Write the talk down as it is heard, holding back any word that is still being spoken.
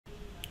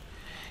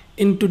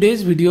In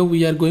today's video,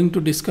 we are going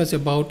to discuss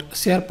about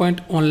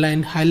SharePoint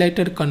Online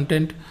highlighted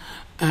content,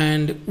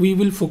 and we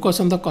will focus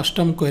on the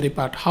custom query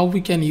part, how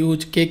we can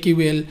use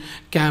KQL,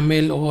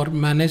 CAML or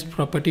managed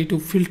property to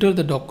filter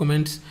the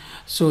documents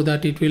so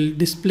that it will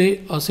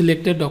display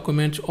selected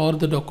documents or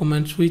the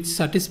documents which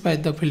satisfy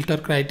the filter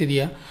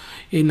criteria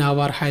in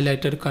our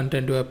highlighted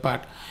content web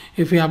part.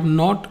 If you have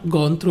not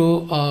gone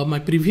through my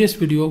previous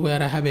video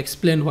where I have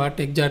explained what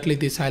exactly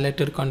this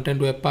highlighted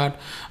content web part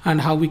and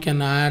how we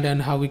can add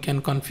and how we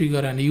can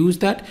configure and use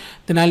that,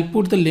 then I'll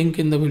put the link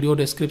in the video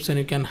description.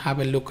 You can have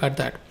a look at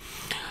that.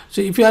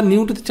 So if you are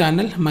new to the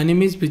channel, my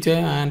name is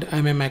Vijay and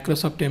I'm a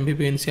Microsoft MVP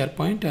in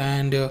SharePoint.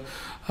 And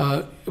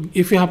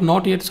if you have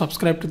not yet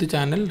subscribed to the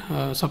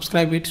channel,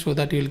 subscribe it so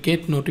that you'll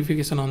get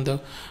notification on the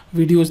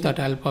videos that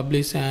I'll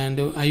publish. And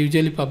I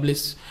usually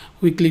publish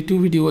weekly 2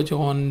 videos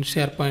on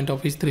SharePoint,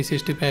 Office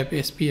 365,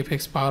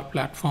 SPFx, Power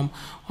Platform.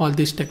 All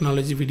these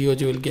technology videos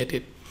you will get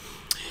it.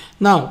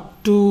 Now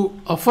to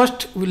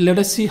first let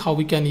us see how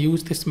we can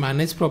use this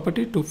manage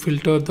property to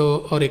filter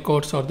the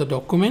records or the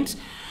documents.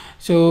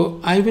 So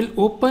I will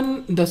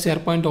open the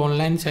SharePoint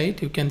Online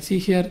site. You can see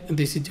here,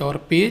 this is our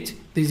page.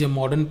 This is a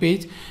modern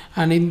page,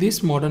 and in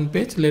this modern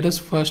page, let us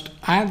first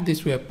add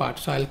this web part.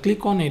 So I'll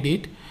click on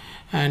edit,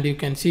 and you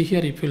can see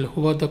here, if you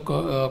hover the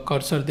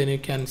cursor, then you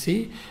can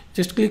see,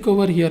 just click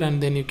over here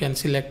and then you can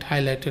select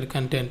highlighted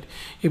content.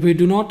 If you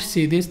do not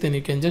see this, then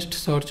you can just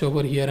search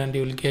over here and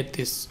you will get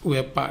this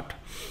web part.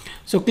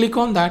 So click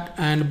on that,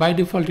 and by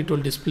default it will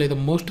display the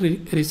most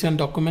recent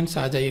documents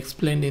as I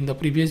explained in the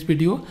previous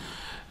video.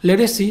 Let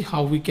us see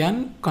how we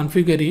can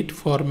configure it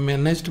for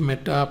managed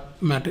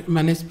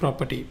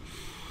property.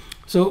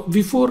 So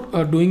before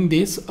doing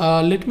this,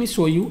 let me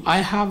show you. I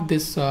have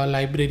this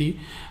library,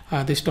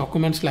 this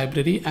documents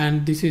library,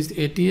 and this is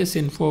ATS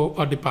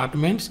info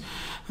departments.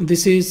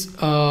 This is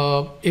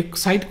a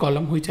site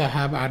column which I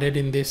have added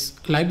in this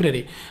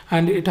library,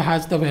 and it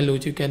has the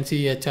values. You can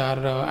see HR,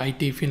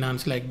 IT,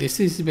 finance. Like this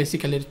is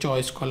basically a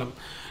choice column.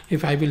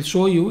 If I will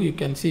show you, you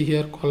can see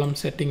here column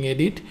setting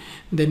edit,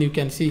 then you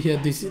can see here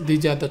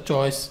these are the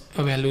choice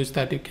values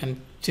that you can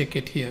check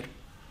it here.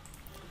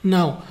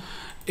 Now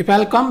if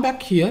I'll come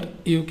back here,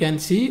 you can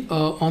see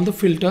on the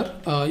filter,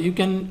 you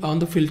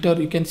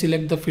can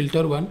select the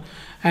filter one,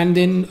 and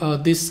then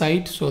this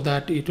site, so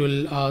that it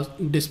will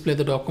display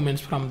the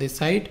documents from this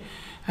site.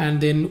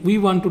 And then we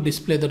want to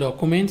display the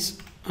documents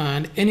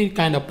and any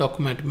kind of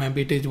document,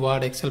 maybe it is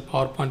Word, Excel,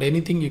 PowerPoint,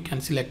 anything, you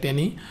can select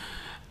any.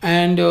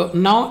 And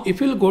now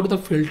if you'll go to the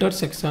filter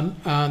section,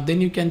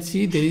 then you can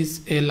see there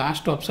is a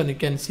last option. You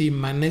can see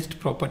managed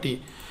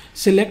property.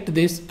 Select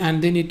this,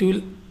 and then it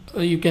will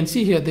you can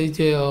see here there is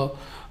a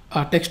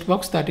text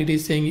box that it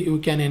is saying you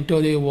can enter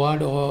a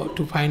word or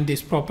to find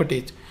these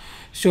properties.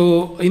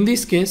 So in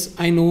this case,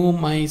 I know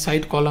my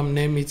site column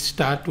name is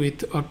start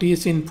with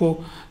TS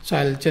info, so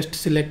I'll just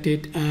select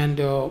it, and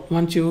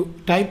once you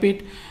type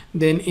it,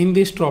 then in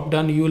this drop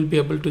down you will be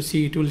able to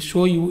see, it will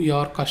show you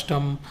your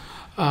custom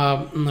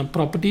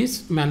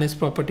properties, manage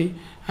property,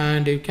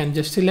 and you can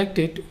just select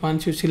it.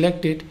 Once you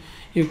select it,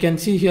 you can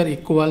see here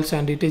equals,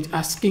 and it is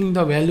asking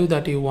the value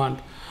that you want.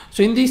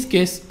 So in this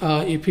case,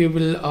 if you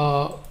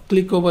will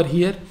click over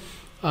here,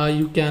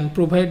 you can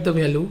provide the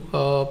value.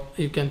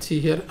 You can see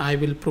here I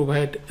will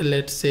provide,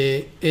 let's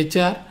say,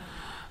 HR,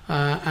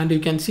 and you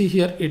can see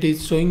here it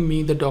is showing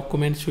me the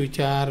documents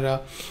which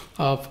are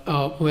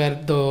where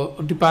the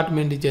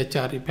department is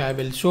HR. If I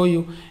will show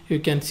you, you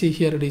can see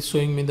here it is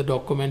showing me the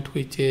document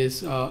which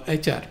is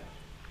HR.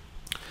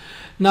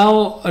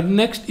 Now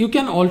next, you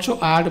can also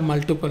add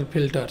multiple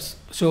filters.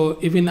 So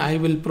even I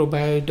will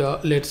provide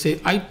let's say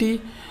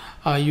IT.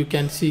 You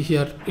can see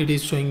here it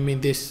is showing me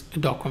this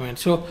document.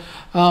 So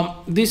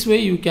this way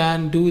you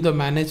can do the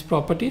manage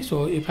property.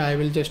 So if I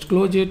will just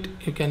close it,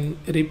 you can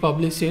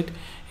republish it,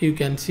 you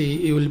can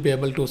see, you will be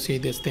able to see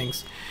these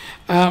things.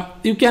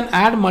 You can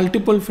add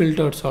multiple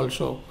filters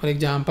also. For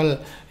example,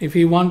 if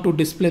you want to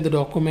display the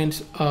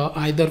documents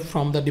either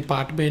from the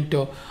department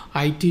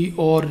IT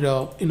or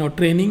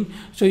training,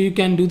 so you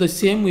can do the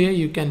same way.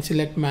 You can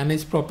select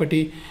manage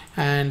property,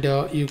 and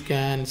you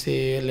can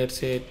say, let's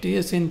say,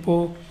 TS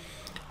info.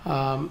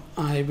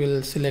 I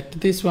will select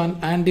this one,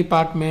 and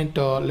department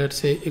let's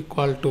say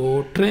equal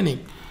to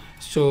training.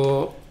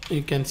 So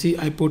you can see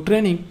I put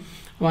training.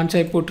 Once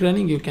I put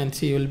training, you can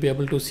see you will be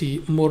able to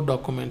see more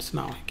documents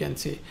now, you can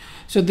see.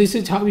 So this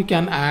is how we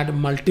can add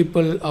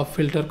multiple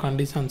filter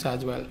conditions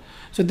as well.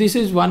 So this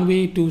is one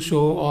way to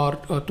show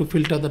or to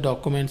filter the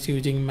documents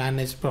using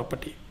managed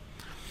property.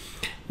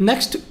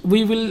 Next,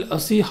 we will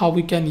see how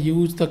we can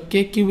use the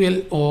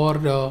KQL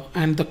or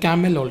and the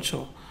CAML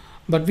also.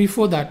 But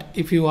before that,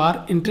 if you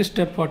are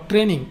interested for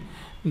training,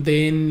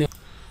 then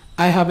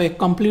I have a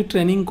complete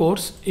training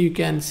course. You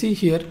can see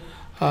here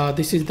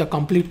This is the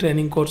complete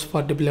training course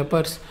for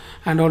developers,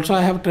 and also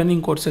I have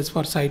training courses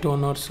for site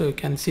owners. So you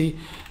can see,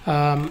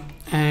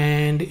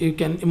 and you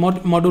can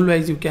module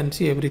wise you can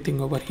see everything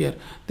over here.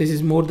 This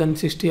is more than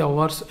 60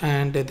 hours,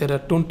 and there are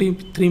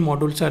 23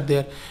 modules are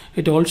there.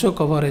 It also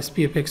cover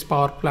SPFx,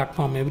 Power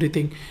Platform,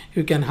 everything.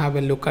 You can have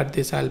a look at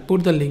this. I'll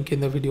put the link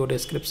in the video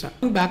description.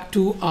 Back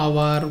to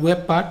our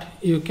web part,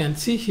 you can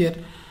see here.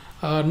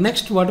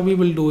 Next what we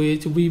will do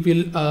is we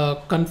will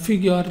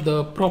configure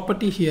the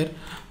property here.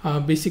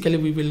 Basically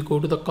we will go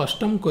to the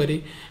custom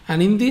query,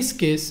 and in this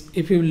case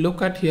if you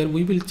look at here,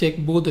 we will check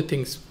both the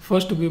things.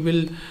 First we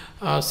will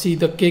see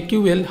the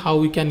KQL, how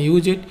we can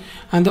use it,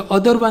 and the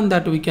other one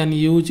that we can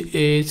use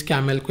is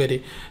CAML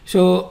query.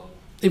 So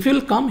if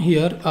you'll come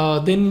here,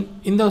 then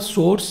in the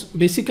source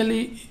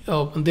basically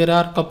there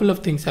are a couple of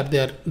things are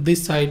there.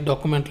 This site,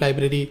 document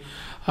library,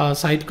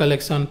 site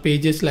collection,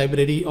 pages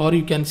library, or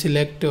you can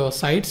select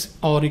sites,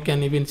 or you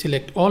can even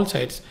select all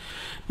sites.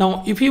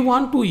 Now if you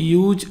want to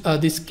use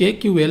this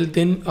KQL,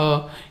 then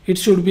it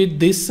should be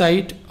this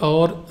site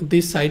or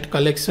this site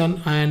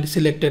collection and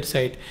selected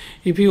site.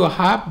 If you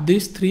have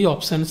these three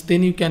options,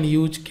 then you can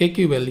use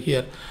KQL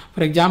here.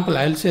 For example,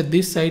 I'll say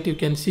this site, you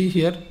can see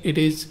here it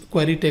is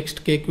query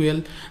text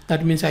KQL.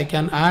 That means I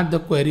can add the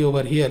query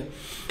over here.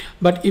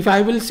 But if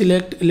I will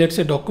select, let's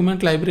say,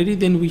 document library,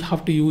 then we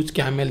have to use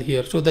CAML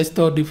here. So that's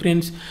the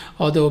difference,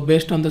 or the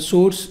based on the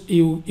source,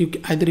 you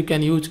either you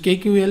can use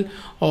KQL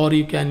or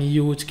you can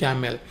use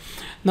CAML.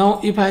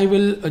 Now if I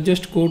will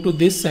just go to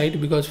this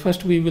site, because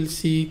first we will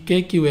see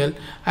KQL,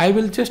 I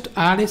will just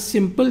add a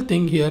simple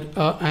thing here,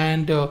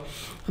 and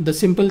the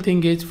simple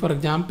thing is, for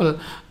example,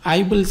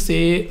 I will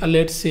say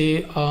let's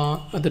say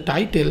the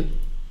title,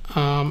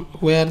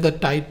 where the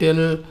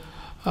title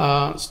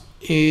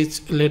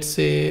is, let's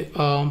say,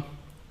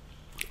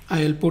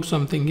 I will put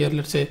something here,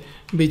 let's say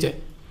Vijay.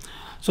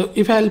 So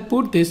if I'll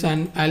put this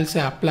and I'll say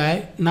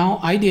apply, now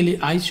ideally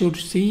I should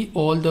see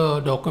all the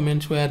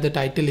documents where the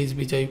title is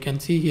Vijay. You can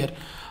see here,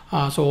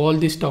 so all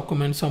these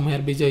documents, somewhere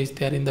Vijay is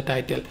there in the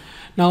title.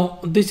 Now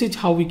this is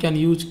how we can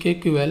use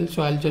KQL.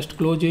 So I'll just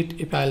close it.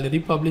 If I'll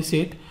republish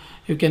it,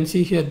 you can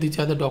see here these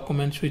are the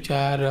documents which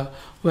are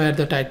where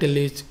the title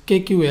is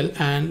KQL,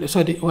 and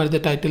sorry, where the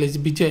title is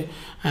Vijay,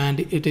 and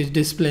it is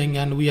displaying,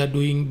 and we are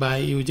doing by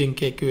using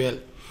KQL.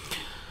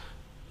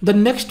 The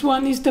next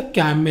one is the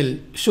CAML.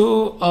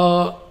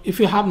 So if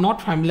you have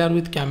not familiar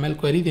with CAML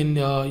query, then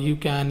you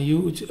can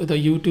use the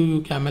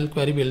U2 CAML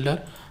query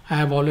builder. I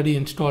have already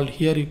installed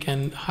here. You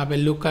can have a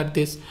look at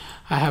this.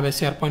 I have a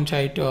SharePoint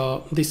site,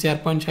 this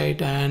SharePoint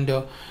site,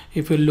 and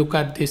if you look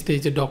at this, there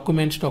is a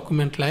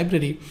document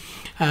library,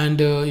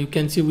 and you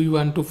can see we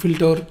want to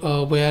filter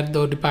where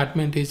the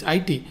department is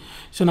IT.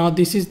 So now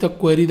this is the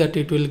query that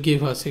it will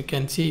give us, you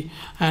can see,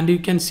 and you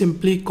can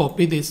simply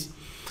copy this.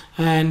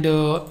 And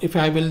if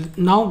I will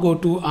now go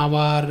to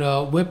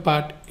our web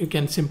part, you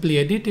can simply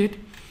edit it,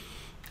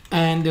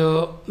 and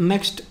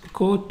next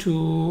go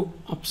to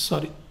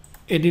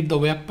edit the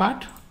web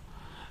part,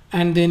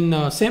 and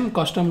then same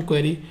custom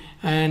query,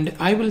 and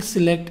I will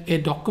select a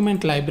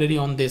document library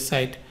on this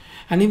site,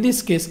 and in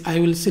this case I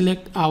will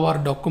select our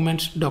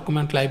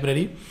document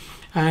library,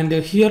 and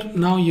here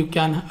now you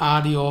can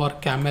add your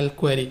CAML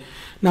query.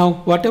 Now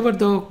whatever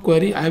the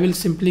query, I will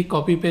simply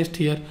copy paste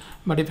here,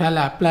 but if I'll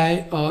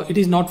apply, it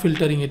is not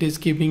filtering, it is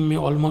giving me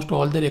almost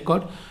all the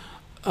record.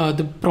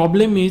 The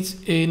problem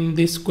is in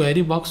this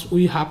query box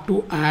we have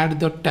to add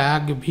the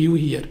tag view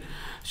here.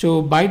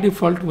 So by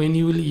default, when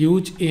you will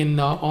use in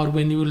or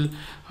when you will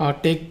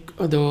take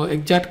the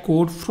exact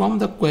code from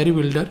the query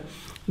builder,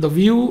 the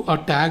view or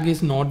tag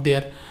is not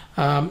there.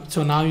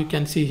 So now you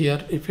can see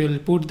here, if you will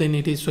put, then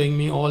it is showing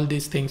me all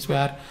these things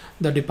where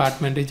the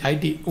department is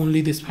IT.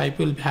 Only this pipe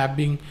will be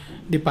having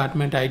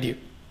department ID,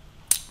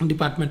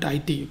 department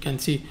IT, you can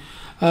see.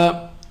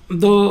 So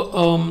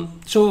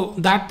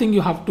that thing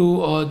you have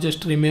to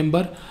just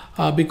remember,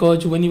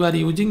 because when you are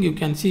using, you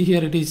can see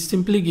here it is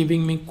simply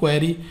giving me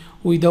query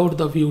without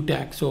the view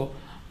tag. So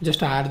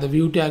just add the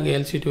view tag,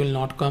 else it will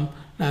not come,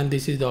 and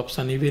this is the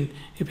option. Even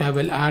if I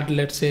will add,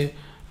 let's say,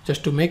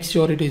 just to make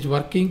sure it is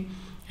working,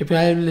 if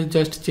I will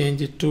just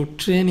change it to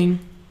training,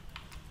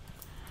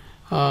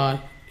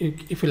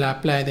 if you'll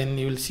apply, then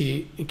you will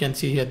see, you can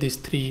see here these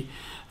three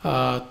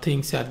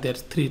things are there,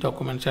 three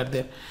documents are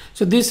there.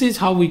 So this is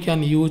how we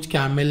can use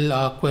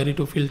CAML query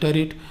to filter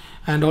it.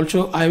 And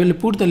also I will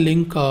put the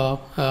link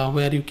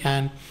where you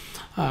can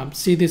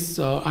see this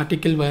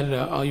article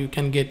where you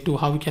can get to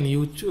how we can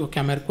use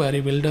CAML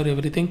query builder,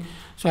 everything.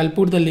 So I'll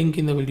put the link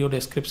in the video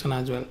description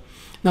as well.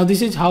 Now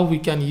this is how we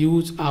can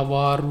use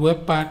our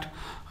web part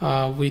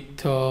with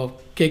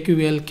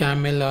KQL,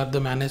 CAML, or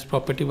the managed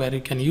property, where you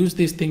can use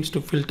these things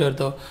to filter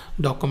the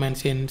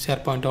documents in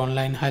SharePoint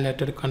Online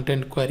highlighted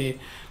content query,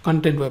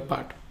 content web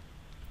part.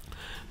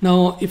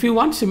 Now if you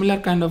want similar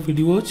kind of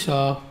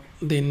videos,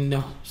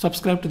 then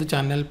subscribe to the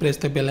channel, press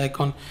the bell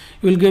icon.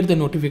 You will get the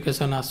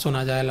notification as soon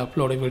as I'll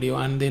upload a video.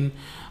 And then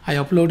I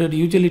uploaded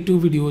usually 2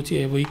 videos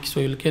a week, so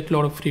you'll get a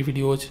lot of free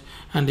videos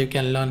and you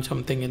can learn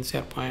something in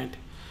SharePoint.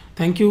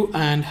 Thank you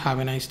and have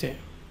a nice day.